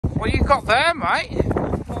What you got there, mate?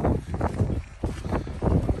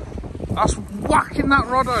 That's whacking that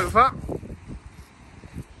rod over.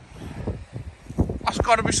 That's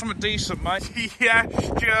got to be something decent, mate.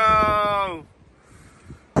 Yes, Joe.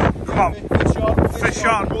 Come on. Fish on. Fish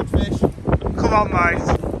on. Good fish. Come on,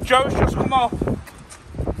 mate. Joe's just come off.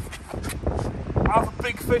 I have a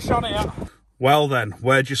big fish on here. Well then,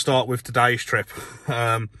 where'd you start with today's trip?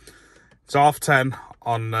 It's 10:30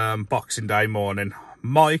 on Boxing Day morning.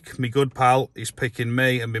 Mike, my good pal, is picking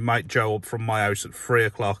me and my mate Joe up from my house at 3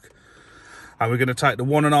 o'clock. And we're going to take the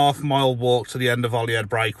 1.5 mile walk to the end of Holyhead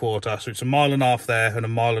Breakwater. So it's 1.5 miles there and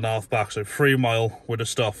 1.5 miles back. So 3 miles with the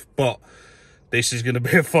stuff. But this is going to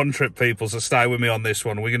be a fun trip, people. So stay with me on this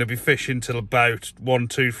one. We're going to be fishing till about 1,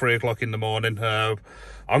 2, 3 o'clock in the morning.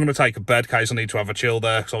 I'm going to take a bed in case I need to have a chill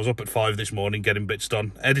there, because I was up at 5 this morning getting bits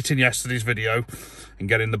done, editing yesterday's video and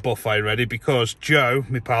getting the buffet ready, because Joe,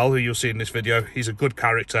 my pal, who you'll see in this video, he's a good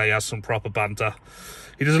character. He has some proper banter.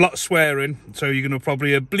 He does a lot of swearing, so you're going to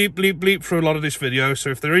probably bleep, bleep, bleep through a lot of this video.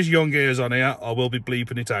 So if there is young ears on here, I will be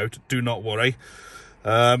bleeping it out. Do not worry.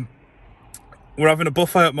 We're having a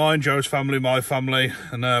buffet at mine, Joe's family, my family,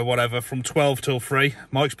 and whatever, from 12 till 3.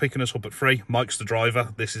 Mike's picking us up at 3. Mike's the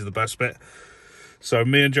driver. This is the best bit. So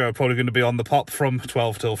me and Joe are probably going to be on the pop from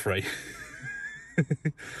 12 till 3.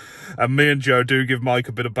 And me and Joe do give Mike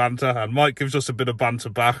a bit of banter, and Mike gives us a bit of banter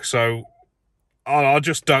back. So I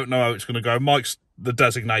just don't know how it's going to go. Mike's the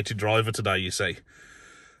designated driver today, you see.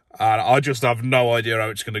 And I just have no idea how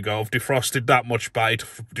it's going to go. I've defrosted that much bait,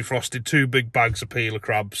 defrosted 2 big bags of peeler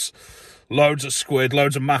crabs, loads of squid,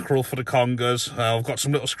 loads of mackerel for the congers. I've got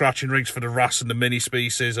some little scratching rigs for the wrasse and the mini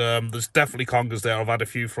species. There's definitely congers there. I've had a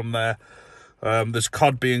few from there. There's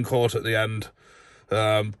cod being caught at the end.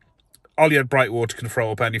 Holyhead Breakwater can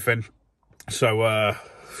throw up anything. So,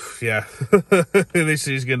 yeah, this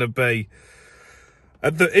is going to be...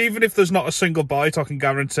 even if there's not a single bite, I can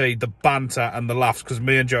guarantee the banter and the laughs, because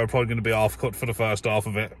me and Joe are probably going to be half cut for the first half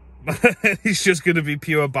of it. It's just going to be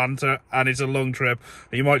pure banter, and it's a long trip.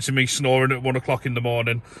 You might see me snoring at 1 o'clock in the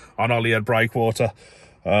morning on Holyhead Breakwater.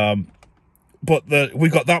 But we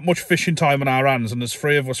got that much fishing time on our hands, and there's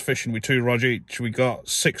 3 of us fishing with 2 rods each. We got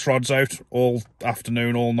 6 rods out all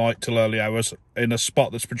afternoon, all night till early hours, in a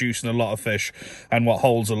spot that's producing a lot of fish and what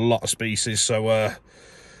holds a lot of species. So,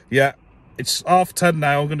 yeah, it's 10:30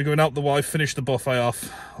 now. I'm going to go and help the wife finish the buffet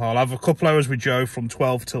off. I'll have a couple hours with Joe from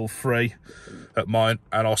 12 till 3 at mine,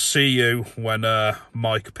 and I'll see you when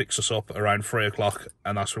Mike picks us up around 3 o'clock,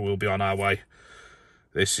 and that's when we'll be on our way.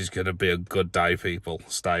 This is going to be a good day, people.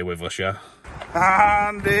 Stay with us, yeah?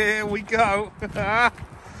 And here we go.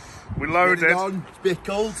 We loaded. It's a bit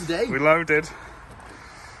cold today. We loaded.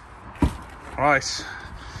 Right.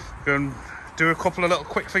 Going to do a couple of little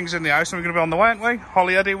quick things in the house, and we're going to be on the way, aren't we?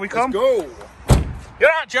 Holyhead, here we come. Let's go. You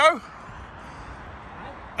alright, Joe?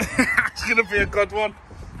 It's going to be a good one.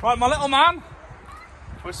 Right, my little man.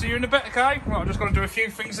 We'll see you in a bit, okay? Right, I'm just going to do a few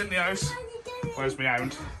things in the house. Where's my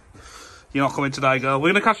hound? You're not coming today, girl.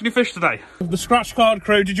 We're going to catch any fish today. The scratch card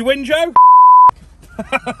crew. Did you win, Joe?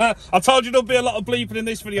 I told you there'll be a lot of bleeping in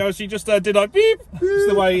this video, so you just did like beep. That's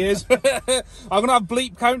the way he is. I'm going to have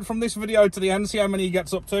bleep count from this video to the end, see how many he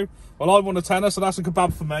gets up to. Well, I won a tenner, so that's a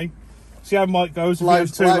kebab for me. See how Mike goes if he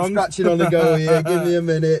goes too long. Scratching on the go here. Give me a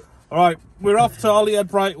minute. All right, we're off to Holyhead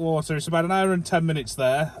Breakwater. It's about 1 hour and 10 minutes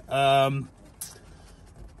there.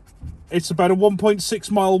 It's about a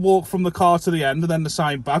 1.6 mile walk from the car to the end, and then the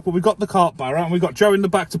same back. But we've got the cart barrow, and we've got Joe in the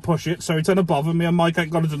back to push it, so it's going to bother me, and Mike ain't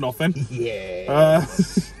got to do nothing. Yeah.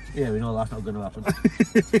 Yeah, we know that's not going to happen.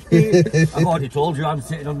 I've already told you I'm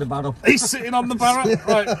sitting on the barrel. He's sitting on the barrel.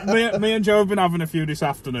 Right, me and Joe have been having a few this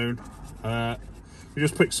afternoon. We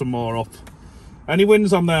just picked some more up. Any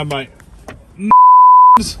wins on there, mate?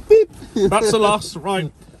 That's a loss.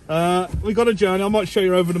 Right. We got a journey. I might show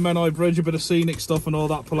you over the Menai Bridge, a bit of scenic stuff and all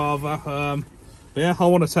that palaver. Yeah, I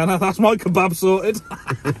want a tenner. That's my kebab sorted.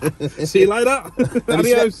 See you later.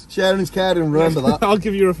 Adios. Sharing is caring. Remember that. I'll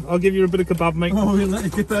give you a bit of kebab, mate. Oh,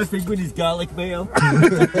 it's the first thing with his garlic mayo.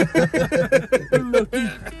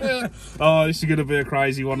 Oh, this is going to be a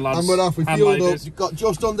crazy one, lads. And we're off. We fueled up. We've got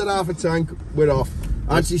just under half a tank. We're off.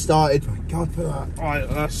 Actually started. Thank God for that. All right,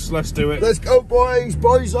 let's do it. Let's go, boys.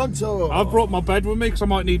 Boys on tour. I've brought my bed with me because I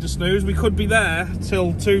might need to snooze. We could be there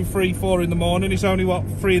till 2, 3, 4 in the morning. It's only, what,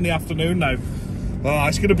 3 in the afternoon now. Oh,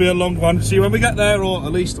 it's going to be a long one. See you when we get there, or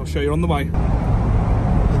at least I'll show you on the way.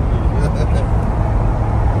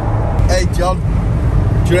 Hey, John.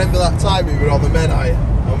 Do you remember that time we were on the Menai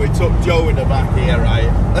and we took Joe in the back here,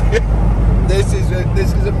 right? This is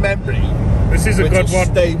a memory. This is a good one.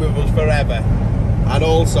 Stay with us forever. And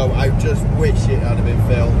also, I just wish it had been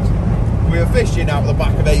filmed. we were fishing out the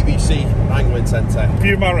back of ABC Angling Centre.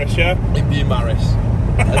 Beaumaris, yeah? In Beaumaris.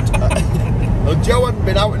 And Joe hadn't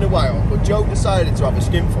been out in a while, but Joe decided to have a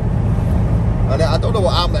skinful. And I don't know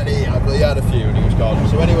how many he had, but he had a few and he was gone.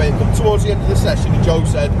 So anyway, it got towards the end of the session and Joe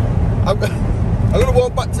said, I'm going to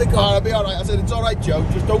walk back to the car, I'll be alright. I said, it's alright, Joe,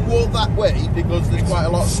 just don't walk that way because there's quite a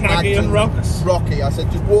lot of snaggy and rocks. Rocky. I said,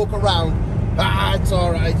 just walk around. It's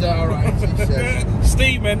alright, he said.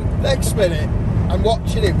 Steaming. Next minute, I'm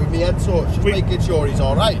watching him with my head torch, just making sure he's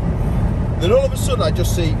alright. Then all of a sudden, I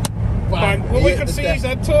just see bang. Well, we could see his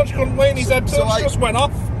head torch, couldn't we? And his head torch just went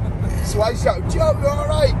off. So I shout, Joe, you're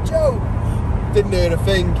alright, Joe. Didn't hear a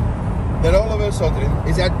thing. Then all of a sudden,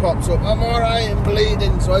 his head pops up. I'm alright, I'm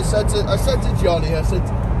bleeding. So I said to Johnny, I said,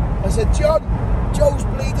 John, Joe's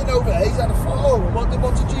bleeding over there. He's had a fall. What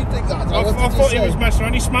did you think that? I thought he was messing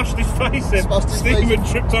around. He smashed his face in. Stephen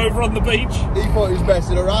tripped over on the beach. He thought he was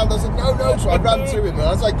messing around. I said, no. So I ran to him, and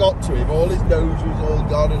as I got to him, all his nose was all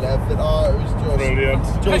gone and everything. Oh, it was just brilliant.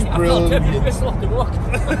 Just brilliant.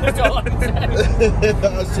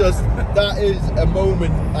 That is a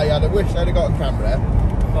moment I wish I'd have got a camera.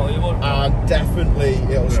 Oh, you would. And definitely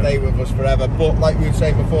it'll stay with us forever. But like we were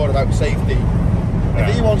saying before about safety,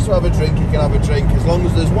 if he wants to have a drink, he can have a drink as long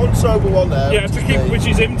as there's one sober one there. Yeah, which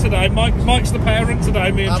is him today. Mike's the parent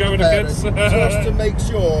today. Me and Joe and the kids. Just to make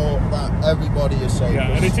sure that everybody is safe. Yeah,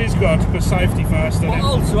 and it is good because safety first. But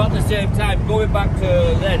also at the same time, going back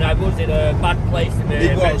to then, I was in a bad place in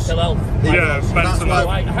mental health. Mental health.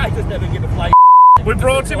 I just never give a flying. We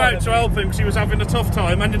brought him out to help him because he was having a tough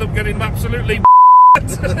time. Ended up getting absolutely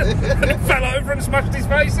fell over and smashed his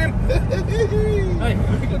face in. Hey,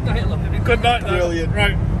 good night, love. Good night, though. Brilliant.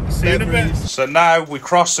 Right, see you in a bit. So now we're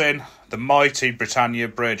crossing the mighty Britannia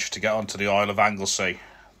Bridge to get onto the Isle of Anglesey.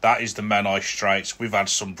 That is the Menai Straits. We've had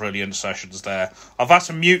some brilliant sessions there. I've had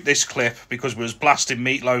to mute this clip because we was blasting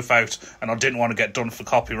Meatloaf out and I didn't want to get done for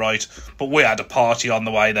copyright. But we had a party on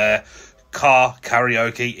the way there. Car,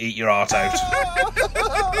 karaoke, eat your heart out.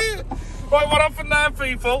 Right, what happened there,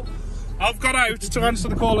 people? I've got out to answer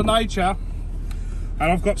the call of nature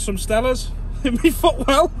and I've got some Stellas in my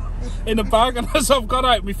footwell in a bag, and as I've got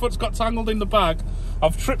out, my foot's got tangled in the bag.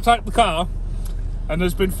 I've tripped out the car and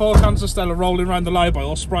there's been 4 cans of Stella rolling around the lay-by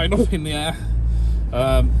or spraying up in the air.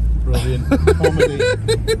 Brilliant. Comedy.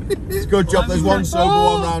 It's a good job there's one sober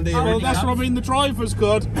one round here. Well, that's what I mean, the driver's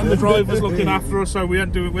good and the driver's looking after us, so we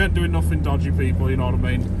ain't doing nothing dodgy, people, you know what I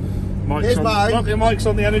mean? Here's mine. Look, Mike's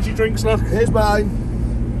on the energy drinks, look. Here's mine.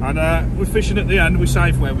 And we're fishing at the end. We're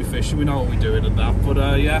safe where we fish, we know what we're doing and that.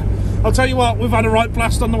 But yeah, I'll tell you what, we've had a right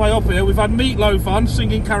blast on the way up here. We've had Meatloaf on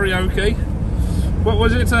singing karaoke. What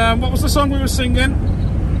was it? What was the song we were singing?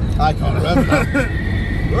 I can't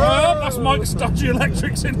remember. Well, that's Mike's dodgy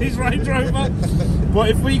electrics in his Range Rover. But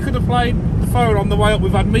if we could have played the phone on the way up,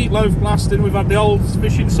 we've had Meatloaf blasting, we've had the old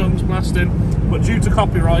fishing songs blasting. But due to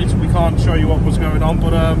copyright, we can't show you what was going on.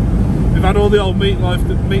 But we've had all the old meatloaf.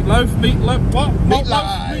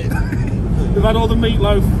 We've had all the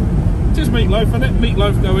meatloaf. It is meatloaf, isn't it?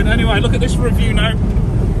 Meatloaf going. Anyway, look at this review now.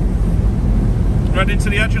 Ready to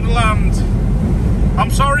the edge of the land.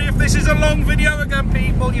 I'm sorry if this is a long video again,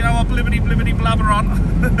 people. You know, I'll blibbity blabber on.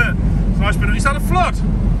 It's nice, but it's had a flood.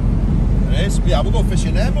 It is. Yeah, we'll go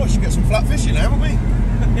fishing there, Mush. Get some flat fishing there, won't we?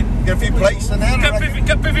 Get a few plates in there.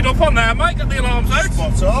 Get bivvied up on there, mate. Get the alarms out.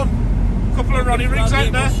 Spot on. Couple of Ronnie rigs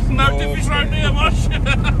out there. No diffies round here, Mush.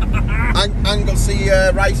 Anglesey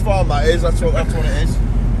rice farm, that is. That's what it is.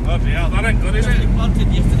 Bloody hell, that ain't good, is it? Planted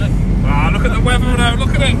yesterday. Ah, look at the weather now.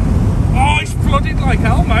 Look at it. Oh, it's flooded like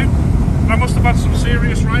hell, mate. I must have had some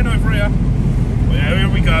serious rain over here. But yeah, here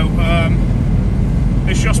we go.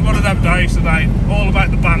 It's just one of them days today. All about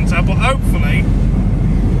the banter, but hopefully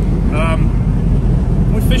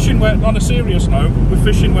we're fishing where, on a serious note, we're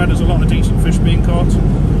fishing where there's a lot of decent fish being caught.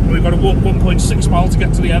 We've got to walk 1.6 miles to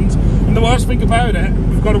get to the end. And the worst thing about it,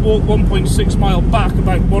 we've got to walk 1.6 mile back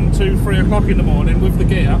about 1, 2, 3 o'clock in the morning with the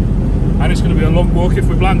gear. And it's going to be a long walk if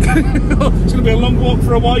we're blank. It's going to be a long walk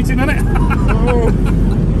for a whiting, isn't it?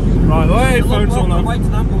 Right, hey, phone's all over.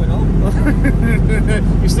 I'm going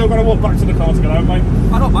home. You still got to walk back to the car to get home, mate.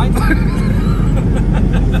 I don't mind.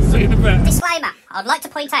 See you in a bit. Disclaimer, I'd like to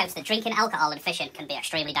point out that drinking alcohol and fishing can be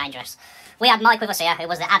extremely dangerous. We had Mike with us here, who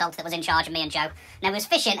was the adult that was in charge of me and Joe. Now, we was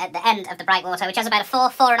fishing at the end of the breakwater, which has about a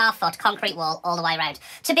 4.5 foot concrete wall all the way around.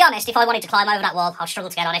 To be honest, if I wanted to climb over that wall, I'd struggle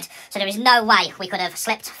to get on it, so there is no way we could have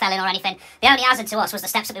slipped, fell in or anything. The only hazard to us was the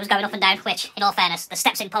steps that we was going up and down, which, in all fairness, the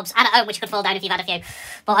steps in pubs and at home which you could fall down if you've had a few.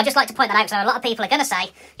 But I'd just like to point that out, so a lot of people are going to say,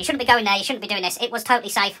 you shouldn't be going there, you shouldn't be doing this. It was totally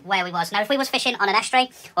safe where we was. Now, if we was fishing on an estuary,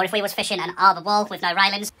 or if we was fishing an harbour wall with no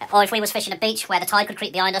railings, or if we was fishing a beach where the tide could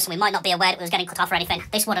creep behind us and we might not be aware that we was getting cut off or anything,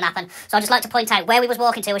 this wouldn't happen. So I'd just like to point out where we was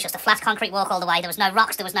walking to was just a flat concrete walk all the way. There was no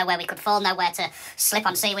rocks, there was nowhere we could fall, nowhere to slip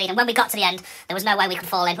on seaweed, and when we got to the end, there was no way we could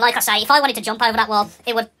fall in. Like I say, if I wanted to jump over that wall,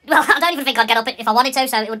 it would, well, I don't even think I'd get up it if I wanted to,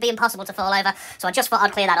 so it would be impossible to fall over. So I just thought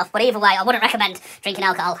I'd clear that off. But either way, I wouldn't recommend drinking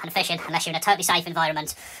alcohol and fishing unless you're in a totally safe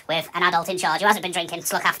environment with an adult in charge who hasn't been drinking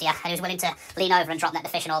to look after you and who's willing to lean over and drop net the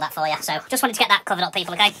fish and all that for you. So just wanted to get that covered up,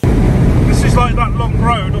 people, okay? This is like that long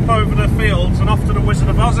road up over the fields and off to the Wizard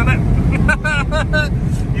of Oz, isn't it?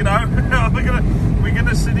 You know, we're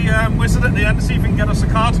gonna see the wizard at the end to see if he can get us a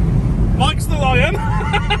card. Mike's the lion.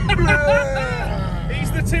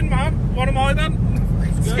 He's the Tin Man. What am I then?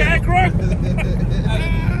 Scarecrow.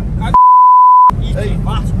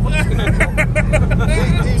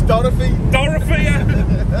 He's Dorothy. Dorothy.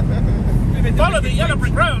 Follow the yellow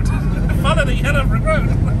brick road. Follow the yellow brick road.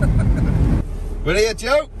 We're here,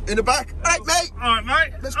 Joe, in the back. Right, mate. All right,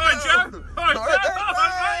 mate. Let's All right, go. Joe. All right, Joe. All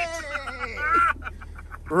right, mate.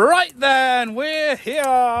 Hey. Right then, we're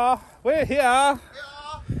here. We're here.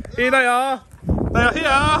 Here they are. They are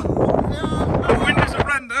here. The wind is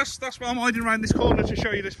horrendous. That's why I'm hiding around this corner to show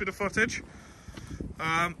you this bit of footage.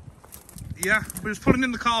 Yeah, we was pulling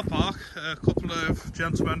in the car park. A couple of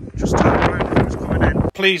gentlemen just turned around and was coming in.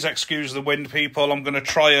 Please excuse the wind, people. I'm going to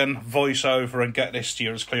try and voice over and get this to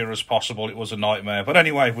you as clear as possible. It was a nightmare. But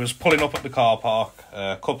anyway, we was pulling up at the car park.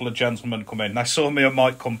 A couple of gentlemen come in. They saw me and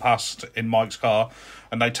Mike come past in Mike's car.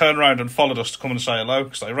 And they turned around and followed us to come and say hello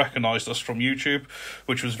because they recognised us from YouTube,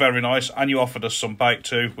 which was very nice. And you offered us some bait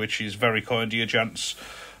too, which is very kind of you, gents.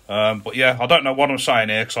 But yeah, I don't know what I'm saying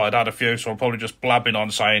here because I'd had a few, so I'm probably just blabbing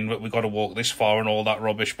on saying that we've got to walk this far and all that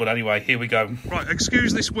rubbish. But anyway, here we go. Right,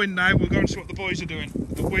 excuse this wind now. We're going to see what the boys are doing.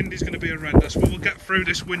 The wind is going to be horrendous, but we'll get through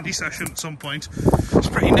this windy session at some point. It's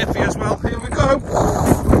pretty nippy as well. Here we go.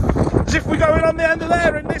 As if we're going on the end of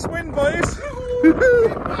there in this wind, boys.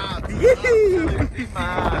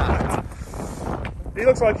 He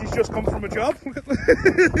looks like he's just come from a job.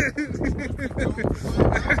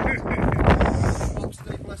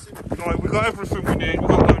 Right, we've got everything we need. We've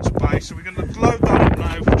got loads of bait, so we're going to load that up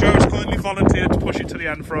now. Joe's kindly volunteered to push it to the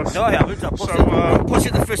end for us. No, I haven't. I'll push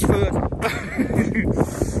it the fish first.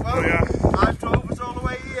 Well, yeah. I drove us all the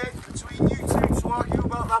way here between you two to argue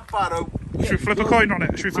about that barrow. Should we flip a coin on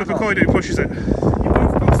it? Should we flip a coin who pushes it? You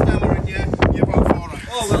both got Stella and you're both alright.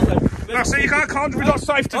 Oh, well then. No, so you can't, we're not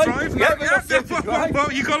safe to drive. Yeah, we're not safe to drive.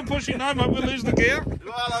 Well, you got to push it now, mate. We'll lose the gear.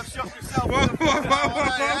 Well, I've shot myself.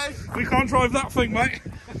 We can't drive that thing, mate.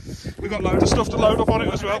 We've got loads of stuff to load up on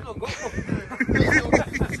it as well. Look at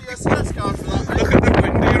the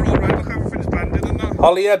wind here already. Look, everything's bending and that.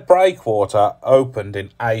 Holyhead Breakwater opened in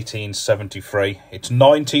 1873. It's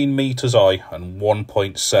 19 metres high and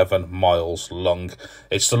 1.7 miles long.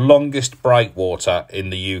 It's the longest breakwater in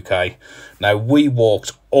the UK. Now, we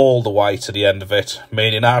walked all the way to the end of it,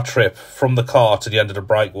 meaning our trip from the car to the end of the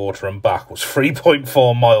breakwater and back was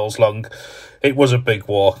 3.4 miles long. It was a big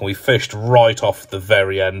walk, and we fished right off the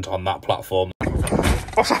very end on that platform.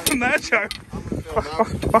 What's happened there, Joe?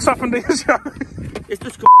 What's happened here, Joe? It's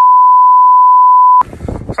just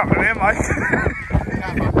What's happening here, Mike?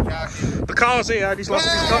 The car's here, and he's lost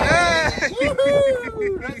his car. Hey!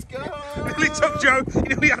 Let's go! He took Joe.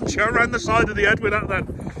 He had Joe around the side of the head with that then.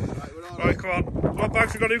 Right, come on. What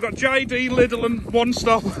bags we got? We've got JD, Lidl, and One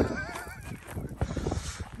Stop.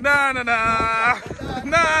 Na na na,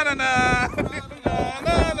 na na na, na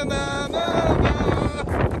na na na na.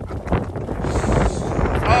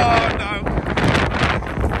 Oh no,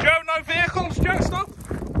 Joe, no vehicles. Joe, stop.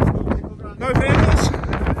 No vehicles.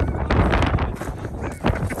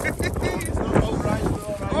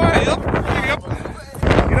 Alright, up.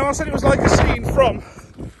 You know, I said it was like a scene from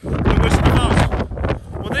The Wizard of Oz.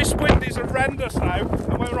 Well, this wind is horrendous now,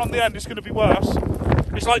 and when we're on the end, it's going to be worse.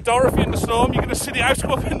 It's like Dorothy in the storm. You're going to see the house go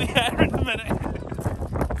up in the air in a minute.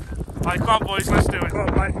 Right, come on, boys, let's do it. Come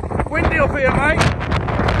on, mate. Windy up here, mate.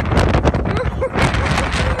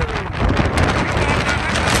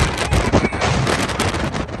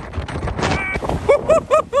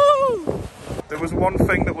 There was one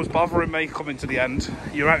thing that was bothering me coming to the end.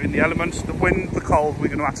 You're out in the elements, the wind, the cold we're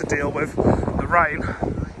going to have to deal with, the rain.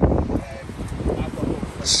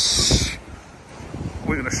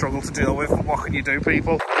 We're going to struggle to deal with, but what can you do,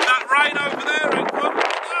 people? That rain over there ain't good.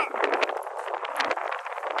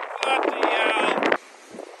 Bloody hell.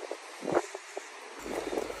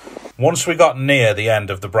 Once we got near the end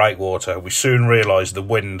of the breakwater, we soon realised the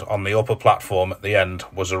wind on the upper platform at the end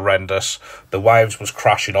was horrendous. The waves was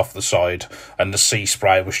crashing off the side and the sea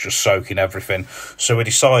spray was just soaking everything. So we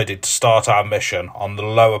decided to start our mission on the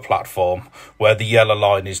lower platform where the yellow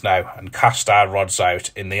line is now and cast our rods out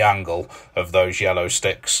in the angle of those yellow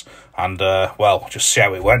sticks. And, well, just see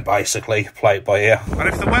how it went, basically. Play it by ear. And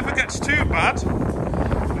if the weather gets too bad,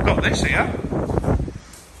 we've got this here.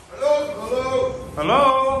 Hello.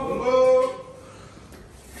 Hello?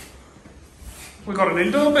 We've got an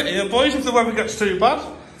indoor bit here, boys, if the weather gets too bad.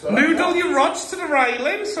 Noodle your rods to the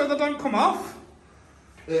railing so they don't come off.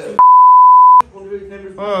 Yeah.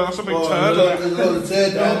 Oh, that's a big turd.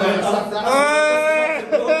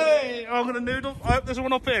 Hey, I'm going to noodle. I hope there's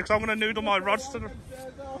one up here because I'm going to noodle my rods to the...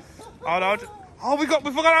 Oh, no. Oh, we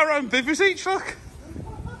forgot our own bivvies each, look.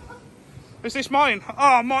 Is this mine?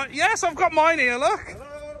 Oh, mine. Yes, I've got mine here, look.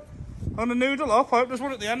 I'm going to noodle up. I hope there's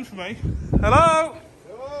one at the end for me. Hello?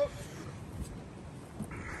 Hello.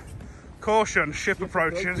 Caution, ship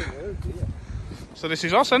approaching. So this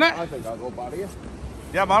is us, isn't it? I think I'll go back here.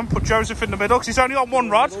 Yeah, man, put Joseph in the middle because he's only on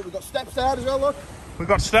one rod. We've got steps there as well, look. We've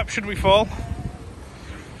got steps should we fall.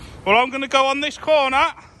 Well, I'm going to go on this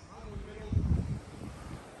corner.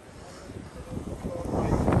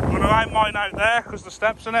 I'm going to aim mine out there because the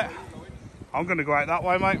steps in it. I'm going to go out that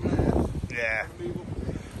way, mate. Yeah.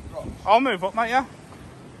 I'll move up, mate, yeah?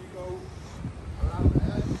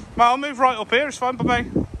 Mate, I'll move right up here, it's fine by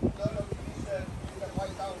me.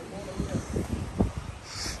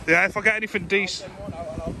 Yeah, if I get anything decent.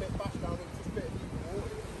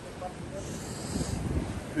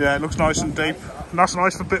 Yeah, it looks nice and deep. And that's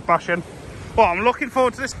nice for bit bashing. Well, I'm looking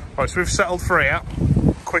forward to this. Right, so we've settled for here.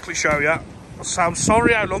 Quickly show you. So I'm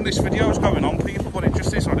sorry how long this video is going on, people, but it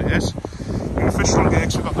just is what it is. I'm going to fish on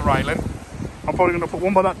gigs, we've got the railing. I'm probably going to put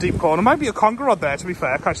one by that deep corner. Maybe a conger rod there, to be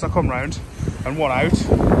fair, in case they come round. And one out.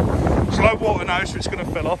 It's low water now, so it's going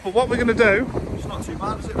to fill up. But what we're going to do... It's not too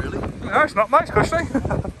bad, is it, really? No, it's not, mate, it's cushy.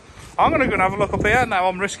 I'm going to go and have a look up here. Now,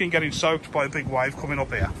 I'm risking getting soaked by a big wave coming up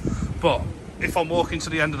here. But if I'm walking to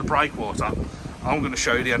the end of the breakwater, I'm going to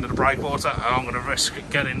show you the end of the breakwater, and I'm going to risk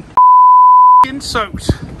getting soaked.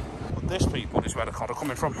 But this, people, is where the cod are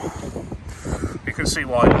coming from. You can see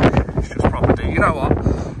why, look, it's just proper deep. You know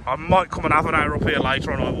what? I might come and have an hour up here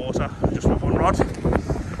later on high water, just with one rod.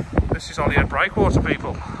 This is Holyhead Breakwater,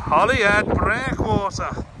 people. Holyhead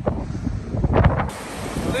Breakwater.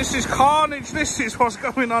 This is carnage, this is what's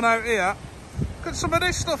going on out here. Look at some of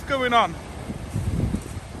this stuff going on.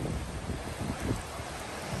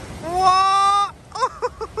 What?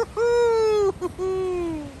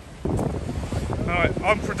 Alright,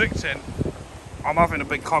 I'm predicting I'm having a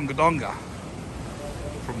big conga donga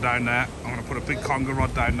from down there. I'm going to put a big conga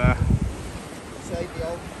rod down there.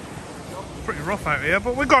 Pretty rough out here,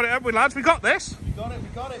 but we got it, haven't we, lads? We got this.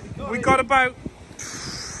 We got about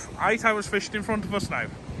 8 hours fishing in front of us now.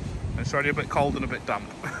 It's already a bit cold and a bit damp.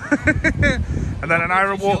 And then an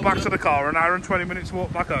hour walk back to the car, an hour and 20 minutes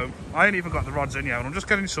walk back home. I ain't even got the rods in yet, and I'm just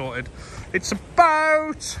getting sorted. It's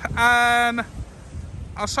about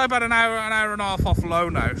I'll say about an hour and a half off low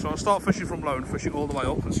now. So I'll start fishing from low and fish it all the way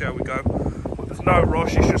up and see how we go. But there's no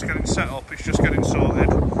rush, it's just getting set up, it's just getting sorted.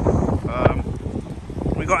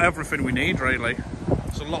 We got everything we need, really.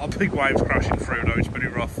 There's a lot of big waves crashing through though, it's pretty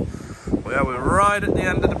rough. But yeah, we're right at the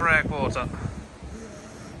end of the breakwater.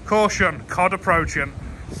 Caution, cod approaching.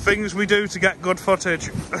 Things we do to get good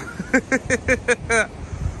footage.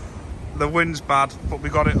 The wind's bad, but we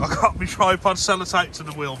got it. I got my tripod sellotaped to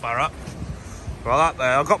the wheelbarrow. Well, that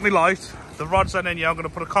there, I got my light. The rod's then in here, I'm going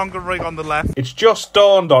to put a conger rig on the left. It's just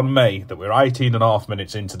dawned on me that we're 18.5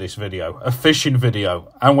 minutes into this video, a fishing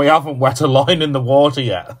video, and we haven't wet a line in the water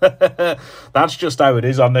yet. That's just how it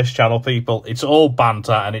is on this channel, people. It's all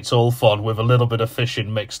banter and it's all fun with a little bit of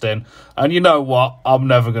fishing mixed in. And you know what? I'm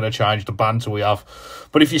never going to change the banter we have.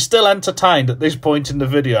 But if you're still entertained at this point in the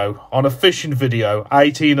video, on a fishing video,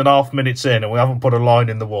 18.5 minutes in, and we haven't put a line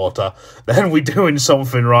in the water, then we're doing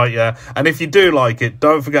something right, yeah? And if you do like it,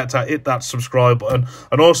 don't forget to hit that subscribe button,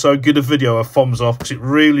 and also give the video a thumbs up, because it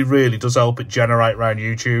really, really does help it generate around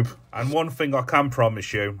YouTube. And one thing I can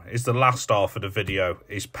promise you is the last half of the video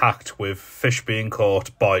is packed with fish being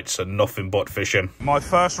caught, bites, and nothing but fishing. My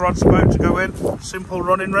first rod's about to go in. Simple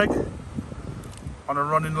running rig on a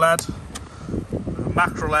running lead.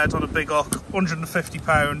 Mackerel head on a big hook, 150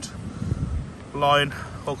 pound line,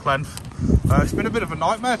 hook length. It's been a bit of a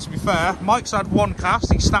nightmare, to be fair. Mike's had one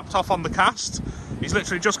cast, he snapped off on the cast. He's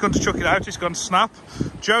literally just going to chuck it out, he's gone snap.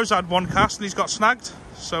 Joe's had one cast and he's got snagged.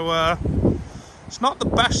 So it's not the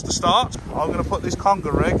best to start. I'm going to put this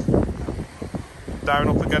conger rig down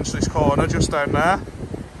up against this corner, just down there.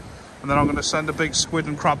 And then I'm going to send a big squid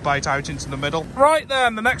and crab bait out into the middle. Right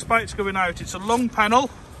then, the next bait's going out. It's a lung pennel.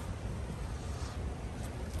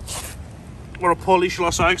 Or a pulley, shall I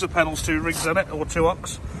say, because the pennel's 2 rigs in it, or 2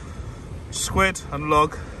 hooks. Squid and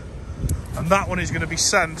lug. And that one is going to be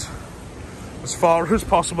sent as far as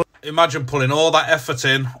possible. Imagine pulling all that effort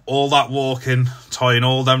in, all that walking, tying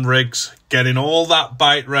all them rigs, getting all that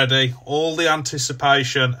bait ready, all the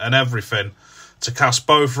anticipation and everything to cast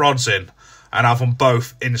both rods in and have them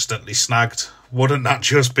both instantly snagged. Wouldn't that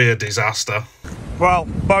just be a disaster? Well,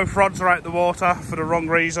 both rods are out the water for the wrong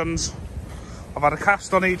reasons. I've had a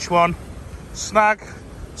cast on each one. Snag,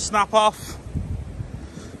 snap off.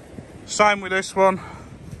 Same with this one.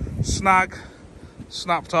 Snag,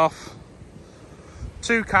 snapped off.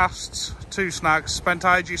 2 casts, 2 snags. Spent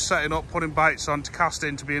ages setting up, putting baits on to cast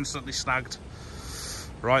in to be instantly snagged.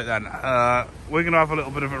 Right then, we're going to have a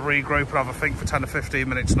little bit of a regroup and have a think for 10 or 15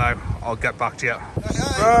 minutes now. I'll get back to you.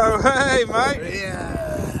 So, hey mate!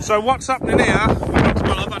 Yeah. So what's happening here?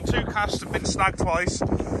 Well, I've had 2 casts and been snagged twice.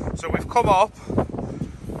 So we've come up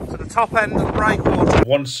to the top end of the breakwater.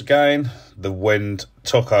 Once again, the wind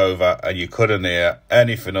took over and you couldn't hear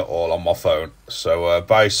anything at all on my phone. So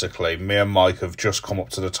basically, me and Mike have just come up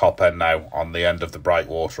to the top end now on the end of the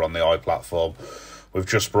breakwater on the eye platform. We've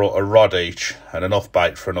just brought a rod each and enough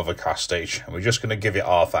bait for another cast each. And we're just going to give it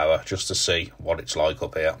half hour just to see what it's like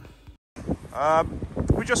up here.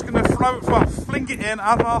 We're just going to fling it in,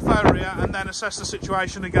 have half hour here and then assess the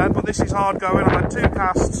situation again. But this is hard going. I've had 2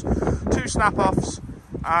 casts, 2 snap-offs.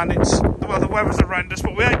 And it's, well, the weather's horrendous,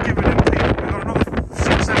 but we ain't giving in, people. We've got another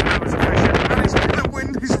 6-7 hours of fishing, and the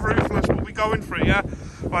wind is ruthless, but we're going for it, yeah?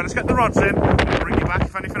 Right, let's get the rods in, we'll bring you back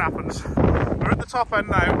if anything happens. We're at the top end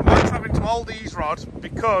now. Mike's having to hold these rods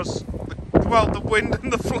because, the wind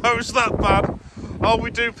and the flow's that bad. Oh,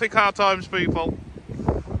 we do pick our times, people.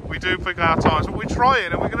 We do pick our times, but we're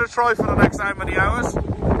trying, and we're going to try for the next how many hours?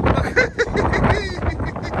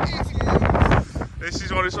 This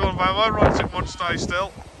is what it's all about. My rods it won't stay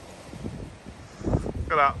still.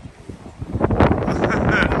 Look at that.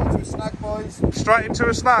 Into a snag, boys. Straight into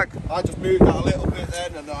a snag. I just moved that a little bit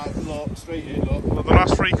then, and I look straight in. Look. Well, the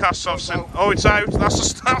last 3 casts I've seen. Oh, it's out. That's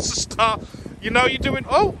a start. You know you're doing.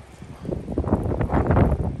 Oh,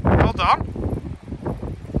 well done,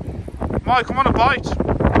 Mike. I'm on a bite. I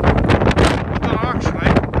don't know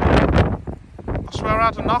actually. I swear I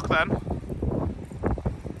had a knock then.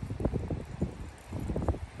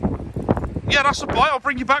 Yeah, that's a bite. I'll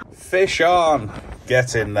bring you back. Fish on.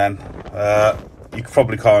 Get in then. You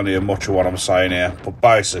probably can't hear much of what I'm saying here, but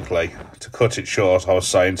basically, to cut it short, I was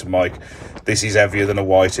saying to Mike, this is heavier than a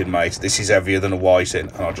whiting, mate. This is heavier than a whiting,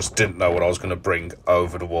 and I just didn't know what I was going to bring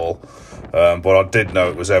over the wall. But I did know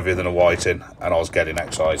it was heavier than a whiting, and I was getting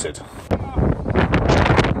excited.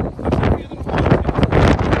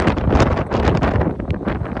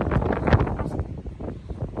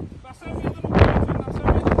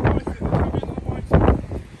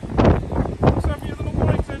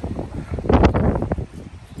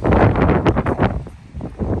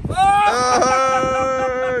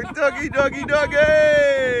 Doggy, doggy!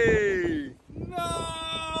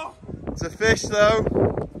 No! It's a fish though.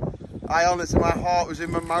 I honestly, my heart was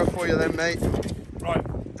in my mouth for you then, mate. Right.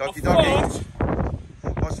 Doggy. I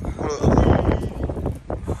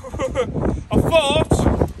thought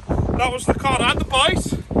that was the cod. I had the bite.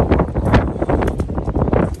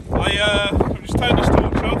 Let me just turn this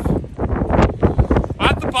torch off. I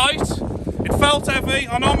had the bite. It felt heavy.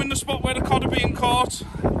 I know I'm in the spot where the cod are being caught.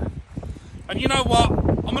 And you know what?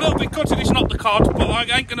 I'm a little bit gutted it's not the cod, but I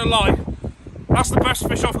ain't gonna lie. That's the best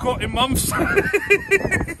fish I've caught in months. You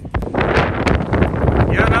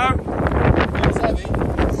know? It's heavy.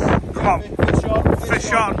 Come on. Fish on.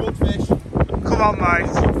 Fish on. Good fish. Come on, mate.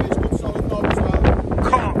 Good fish, good solid cod as well.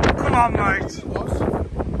 Come on, mate. It was.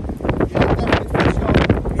 Yeah, definitely fish on.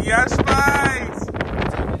 Yes, mate.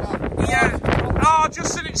 Yeah. Oh, I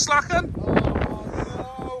just seen it slacking. Oh,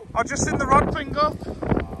 no. I just seen the rod ping up.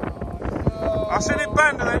 I seen it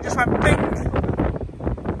bend and then it just went ping.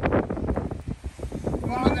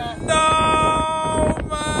 No,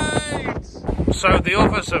 mate! So the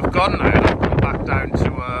others have gone now. They've come back down to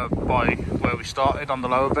by where we started on the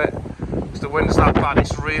lower bit. Because the wind's that bad,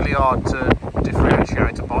 it's really hard to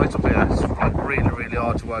differentiate a bite up here. It's like really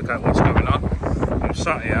hard to work out what's going on. I'm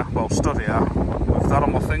sat here, well stood here, with that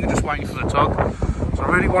on my finger just waiting for the tug. So I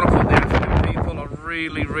really want to put the effort in, people. I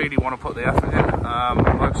really want to put the effort in.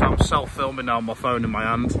 Like I'm self-filming now on my phone in my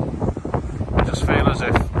hand. I just feel as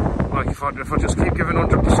if, like if I just keep giving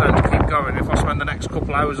 100%, keep going, if I spend the next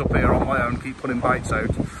couple hours up here on my own, keep putting baits out,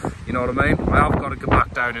 you know what I mean? I have got to go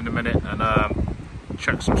back down in a minute and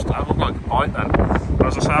check some stuff. Look like a bite then. But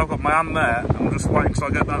as I say, I've got my hand there. I'm just waiting till I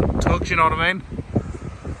get that tug, you know what I mean?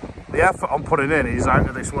 The effort I'm putting in is out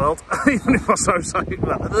of this world. Even if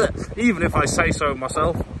I say so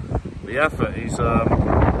myself. The effort is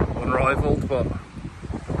unrivaled, but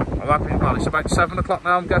I'm happy. Well, it's about 7 o'clock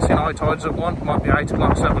now, I'm guessing. High tide's at 1. Might be 8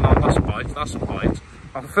 o'clock, 7 on. That's a bite. That's a bite.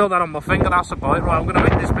 I can feel that on my finger. That's a bite. Right, I'm going to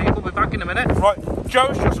hit this, people. We'll be back in a minute. Right,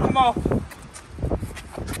 Joe's just come off.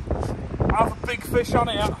 I have a big fish on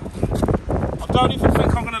here. I don't even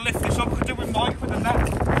think I'm going to lift this up. Could do with Mike with the net.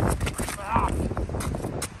 Ah.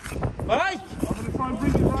 Mike! I'm going to try and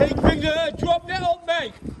bring it right. Take finger, drop net up,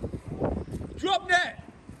 mate! Drop net!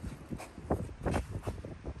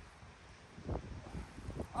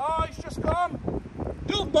 Oh, he's just gone.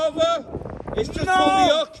 Don't bother! It's just No. on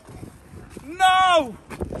the hook! No!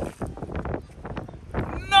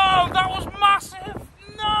 No, that was massive!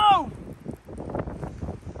 No!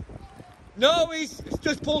 No, it's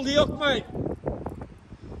just pulled the hook, mate!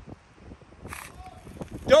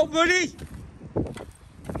 Don't worry!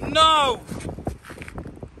 No!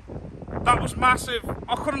 That was massive.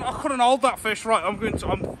 I couldn't hold that fish right. I'm going to.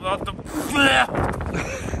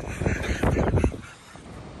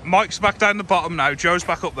 Mike's back down the bottom now. Joe's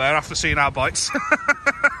back up there after seeing our bites.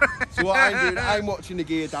 So what I'm doing, I'm watching the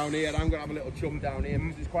gear down here. I'm going to have a little chum down here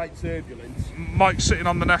because it's quite turbulent. Mike's sitting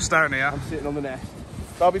on the nest down here. I'm sitting on the nest.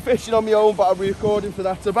 So I'll be fishing on my own, but I'll be recording for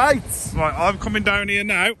that to bite. Right, I'm coming down here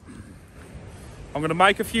now. I'm going to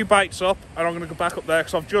make a few baits up and I'm going to go back up there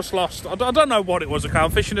because I've just lost. I don't know what it was. Okay,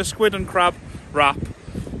 I'm fishing a squid and crab wrap.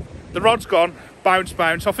 The rod's gone. Bounce,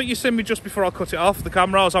 bounce. I think you seen me just before I cut it off the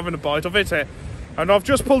camera. I was having a bite of it. And I've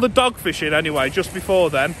just pulled a dogfish in anyway, just before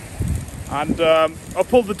then. And I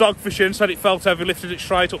pulled the dogfish in, said it felt heavy, lifted it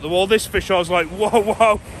straight up the wall. This fish, I was like, whoa,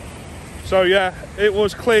 whoa. So yeah, it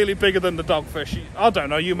was clearly bigger than the dogfish. I don't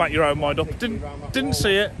know, you make your own mind up. Didn't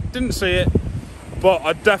see it, but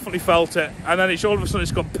I definitely felt it. And then it's all of a sudden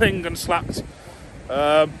it's gone ping and slapped.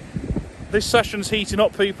 This session's heating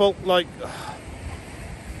up, people. Like,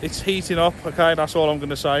 it's heating up, okay, that's all I'm going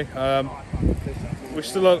to say.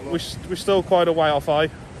 We're still quite a way off, eh?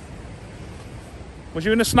 Was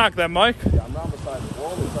you in a snag then, Mike? Yeah, I'm round the side of the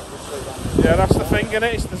wall. It's like this straight down. Yeah, that's the thing,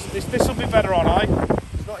 innit? This will be better on, eh?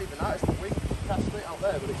 It's not even that, it's the wing. It's cast straight out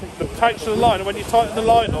there, but it takes It takes to the line, and when you tighten the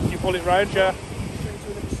line up, you pull it round, yeah.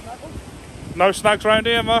 No snags round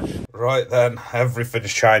here, much? Right then,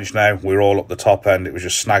 everything's changed now. We're all up the top end. It was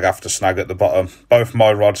just snag after snag at the bottom. Both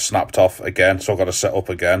my rods snapped off again, so I've got to set up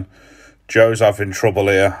again. Joe's having trouble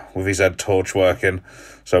here with his head torch working.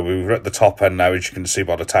 So we're at the top end now, as you can see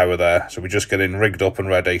by the tower there. So we're just getting rigged up and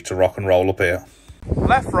ready to rock and roll up here.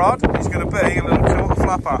 Left rod is going to be a little tilt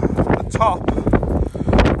flapper. The top,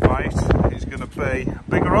 right, is going to be a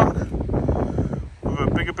bigger rock with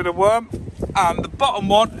a bigger bit of worm. And the bottom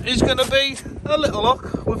one is going to be a little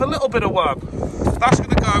hook with a little bit of worm. That's going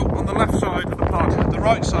to go on the left side of the pod. The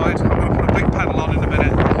right side, I'm going to put a big pedal on in a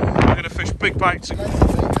minute. We're going to fish big baits.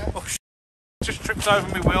 Oh, just tripped over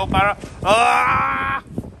my wheelbarrow. Ah!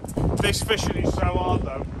 This fishing is so hard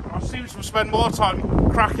though. I seem to spend more time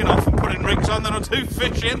cracking off and putting rigs on than I do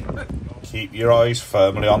fishing. Keep your eyes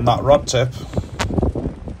firmly on that rod tip.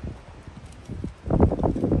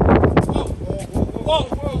 Whoa,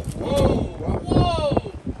 whoa, whoa, whoa,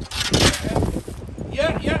 whoa!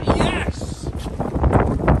 Yeah, yes!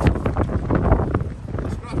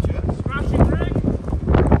 Scratch it. Scratching rig.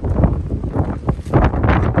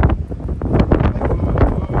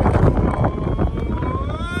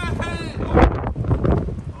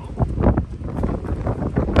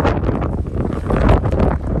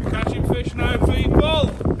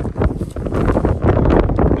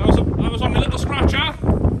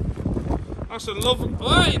 That's a lovely.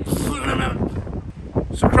 Hey!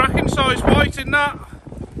 It's a cracking size whiting, that.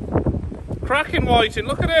 Cracking whiting,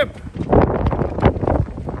 look at him.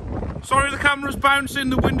 Sorry the camera's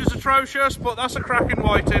bouncing, the wind is atrocious, but that's a cracking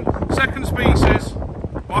whiting. Second species.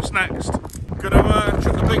 What's next? Gonna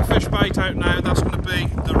chuck a big fish bait out now. That's gonna be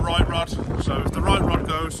the right rod. So if the right rod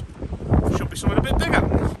goes, it should be something a bit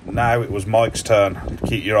bigger. Now it was Mike's turn.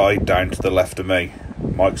 Keep your eye down to the left of me.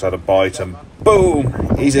 Mike's had a bite and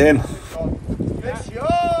boom, he's in. Fish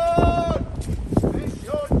on! Fish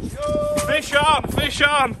on, Joe! Fish on, fish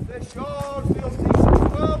on! Fish on! Feels decent as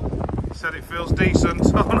well. He said it feels decent.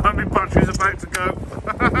 Oh no, my battery's about to go.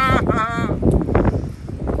 I've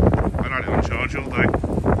had it on charge all day.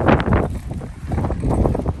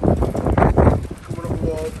 Coming up the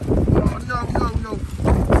wall. Oh, no.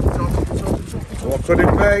 What could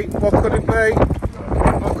it be? What could it be?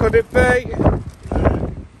 What could it be?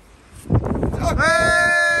 Hey!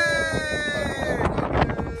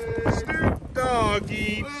 Snoop Doggy!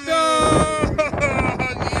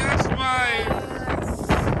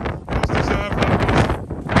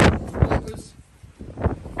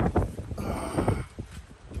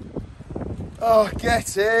 Oh,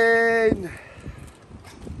 get in!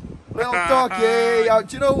 Little doggy!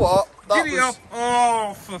 Do you know what? Giddy up!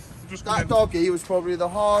 Oh, that doggy was probably the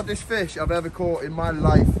hardest fish I've ever caught in my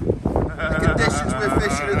life. The conditions we're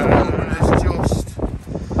fishing at the moment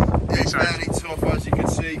is very tough, as you can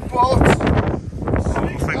see. But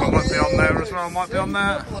I think I might be on there as well. Might be on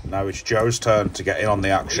there. Now it's Joe's turn to get in on the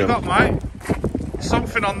action. What you got, mate?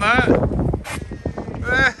 Something on there.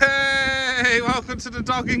 Hey, welcome to the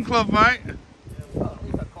dogging club, mate.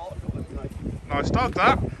 Nice dog,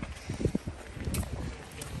 that.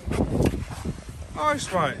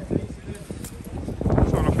 Nice, mate.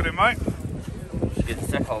 Let's have a look at him, mate.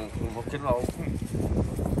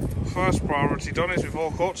 First priority done is we've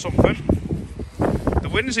all caught something. The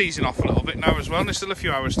wind's easing off a little bit now as well, and there's still a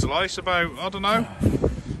few hours till ice. About, I don't know,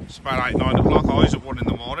 it's about 8, 9 o'clock. Ice at 1 in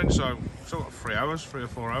the morning, so still got 3 hours, 3 or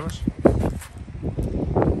 4 hours.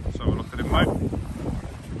 Let's have a look at him, mate.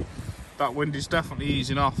 That wind is definitely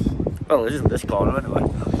easing off. Well, it isn't this corner anyway.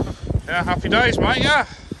 Yeah, happy days, mate, yeah.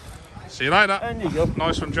 See you later. There you go.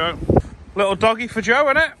 Nice one, Joe. Little doggy for Joe,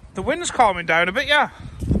 innit? The wind's calming down a bit, yeah.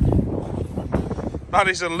 That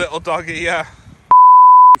is a little doggy, yeah.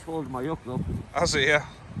 He's holding my hook up. Has he, yeah?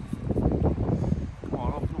 Come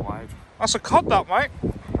on, up and wide. That's a cod, that, mate.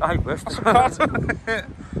 I whiffed. That's a cod.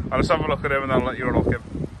 I'll just have a look at him and then I'll let you unhook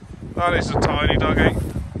him. That is a tiny doggy.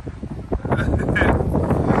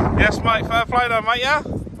 Yes, mate, fair play though, mate, yeah?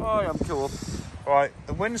 Oh, yeah, I'm too up. Right,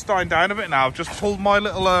 the wind's dying down a bit now. I've just pulled my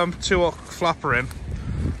little 2-hook flapper in.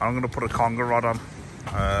 I'm going to put a conger rod on.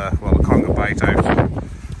 Well, a conger bait out.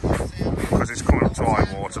 Because it's coming up to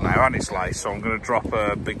high water now and it's late, so I'm going to drop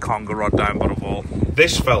a big conger rod down by the wall.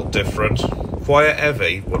 This felt different. Quiet,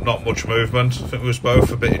 heavy, but not much movement. I think we was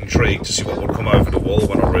both a bit intrigued to see what would come over the wall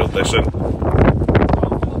when I reeled this in.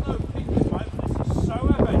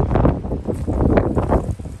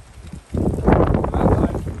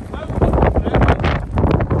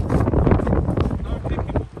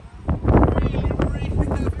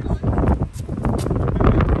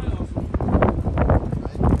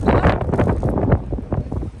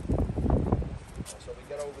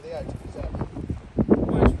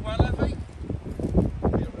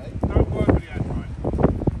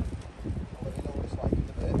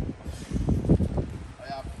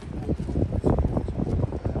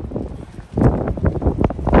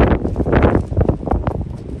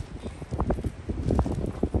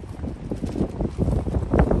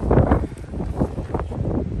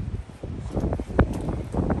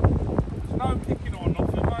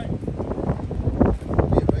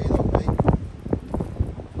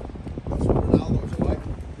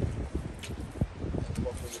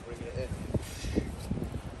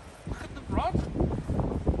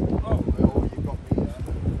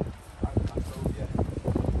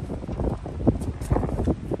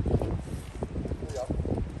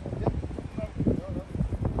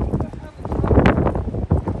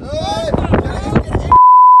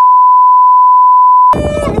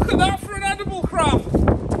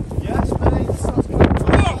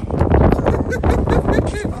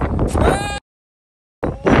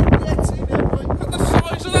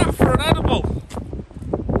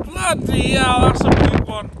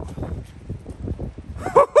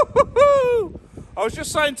 I was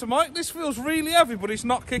just saying to Mike, this feels really heavy, but it's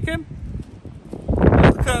not kicking.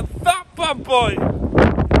 Look at that bad boy.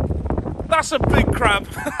 That's a big crab.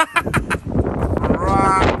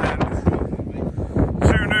 Right then.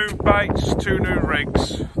 2 new baits, 2 new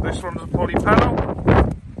rigs. This one's a polypenal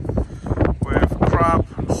with crab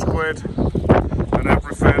and squid and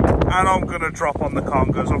everything. And I'm going to drop on the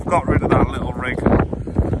congers. I've got rid of that little rig.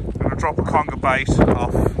 I'm going to drop a conger bait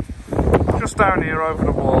off just down here over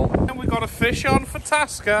the wall. And we got a fish on for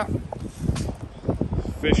Tasker.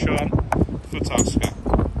 Fish on for Tasker.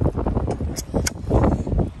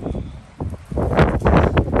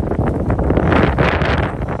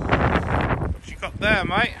 What you got there,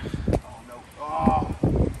 mate? Oh no. Oh.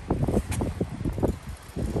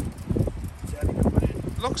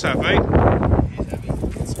 Looks heavy. It is heavy. You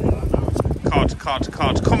can see that now.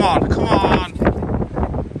 Cod. Come on.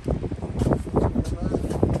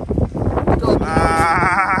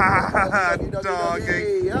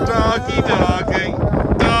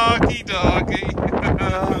 Doggy. I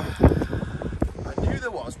knew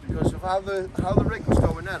there was because of how the rig was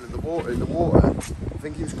going in and the water. I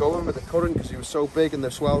think he was going with the current because he was so big and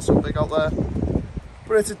the swell's so big out there.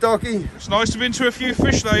 But it's a doggy. It's nice to be into a few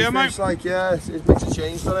fish though, yeah, mate? It's like, yeah, it makes a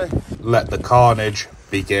change, doesn't it? Let the carnage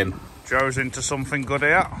begin. Joe's into something good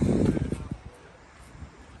here.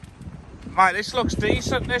 Mate, this looks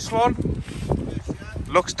decent, this one.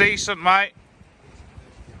 Looks decent, mate.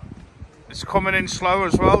 It's coming in slow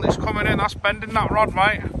as well. It's coming in. That's bending that rod,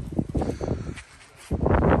 mate.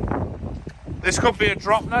 This could be a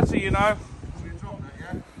drop netter, you know.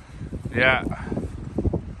 Yeah.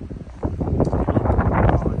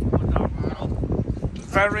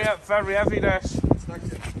 Very heavy, this.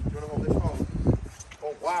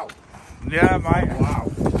 Oh, wow. Yeah, mate. Wow.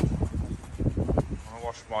 I'll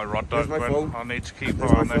wash my rod, There's don't my I? phone. I need to keep There's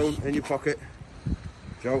an eye my on this. phone in your pocket.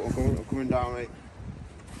 Joe, I'm coming down, mate.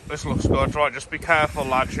 This looks good. Right, just be careful,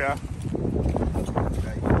 lads, yeah?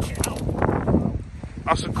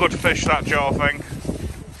 That's a good fish, that Joe, I think.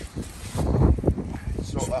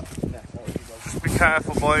 Sort that. Just be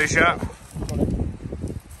careful, boys, yeah?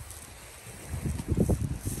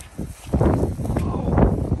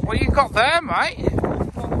 What you got there, mate?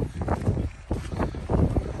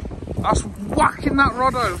 That's whacking that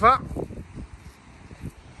rod over.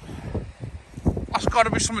 That's got to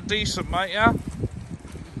be something decent, mate, yeah?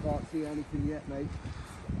 Can't see anything yet, mate.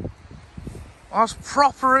 That's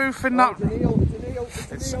proper roofing that. It's an eel,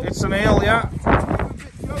 it's an eel, It's an eel, yeah?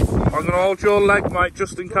 I'm going to hold your leg, mate,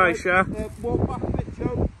 just in case, yeah? Walk back a bit,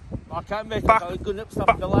 Joe. I can't make Back- it. I'm going up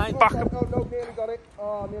stopping the line. Back. No, nearly got it.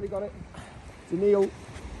 Oh, nearly got it. It's an eel.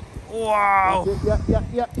 Wow. Yeah.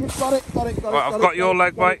 You've got it. Right, I've got your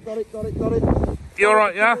leg, mate. Got it. You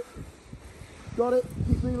alright, yeah? Got it.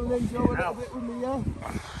 Keep reeling in, Joe, a little bit with me, yeah?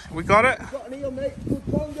 We got it? Got an eel, mate. Good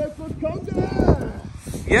conga.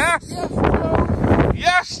 Yes! Yes, Joe.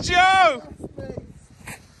 Yes, Joe! Yes, mate.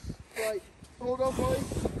 Right, hold on, boys.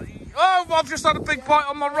 Oh, I've just had a big bite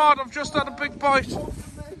on my rod. I've just had a big bite.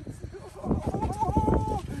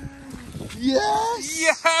 Yes!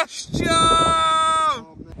 Yes,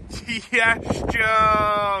 Joe! Yes,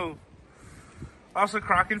 Joe! That's a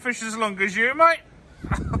cracking fish as long as you, mate.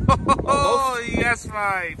 Oh, yes,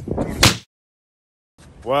 mate.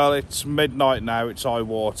 Well, it's midnight now. It's high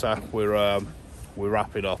water. We're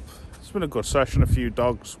wrapping up. It's been a good session. A few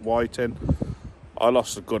dogs, whiting. I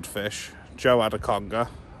lost a good fish. Joe had a conger.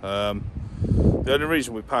 The only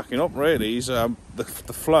reason we're packing up really is the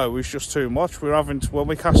flow is just too much. We're having to, when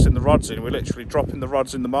we're casting the rods in, we're literally dropping the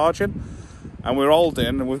rods in the margin, and we're holding,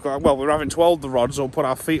 and we're having to hold the rods or put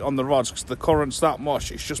our feet on the rods because the current's that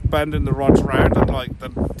much. It's just bending the rods around,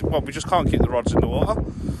 and we just can't keep the rods in the water.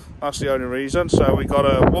 That's the only reason. So we got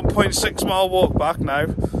a 1.6 mile walk back now,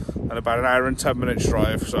 and about an hour and 10 minutes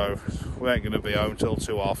drive. So we ain't going to be home till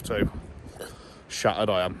 2:30. Shattered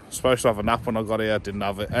I am. Supposed to have a nap when I got here, didn't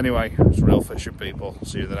have it. Anyway, it's real fishing, people.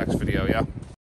 See you in the next video, yeah?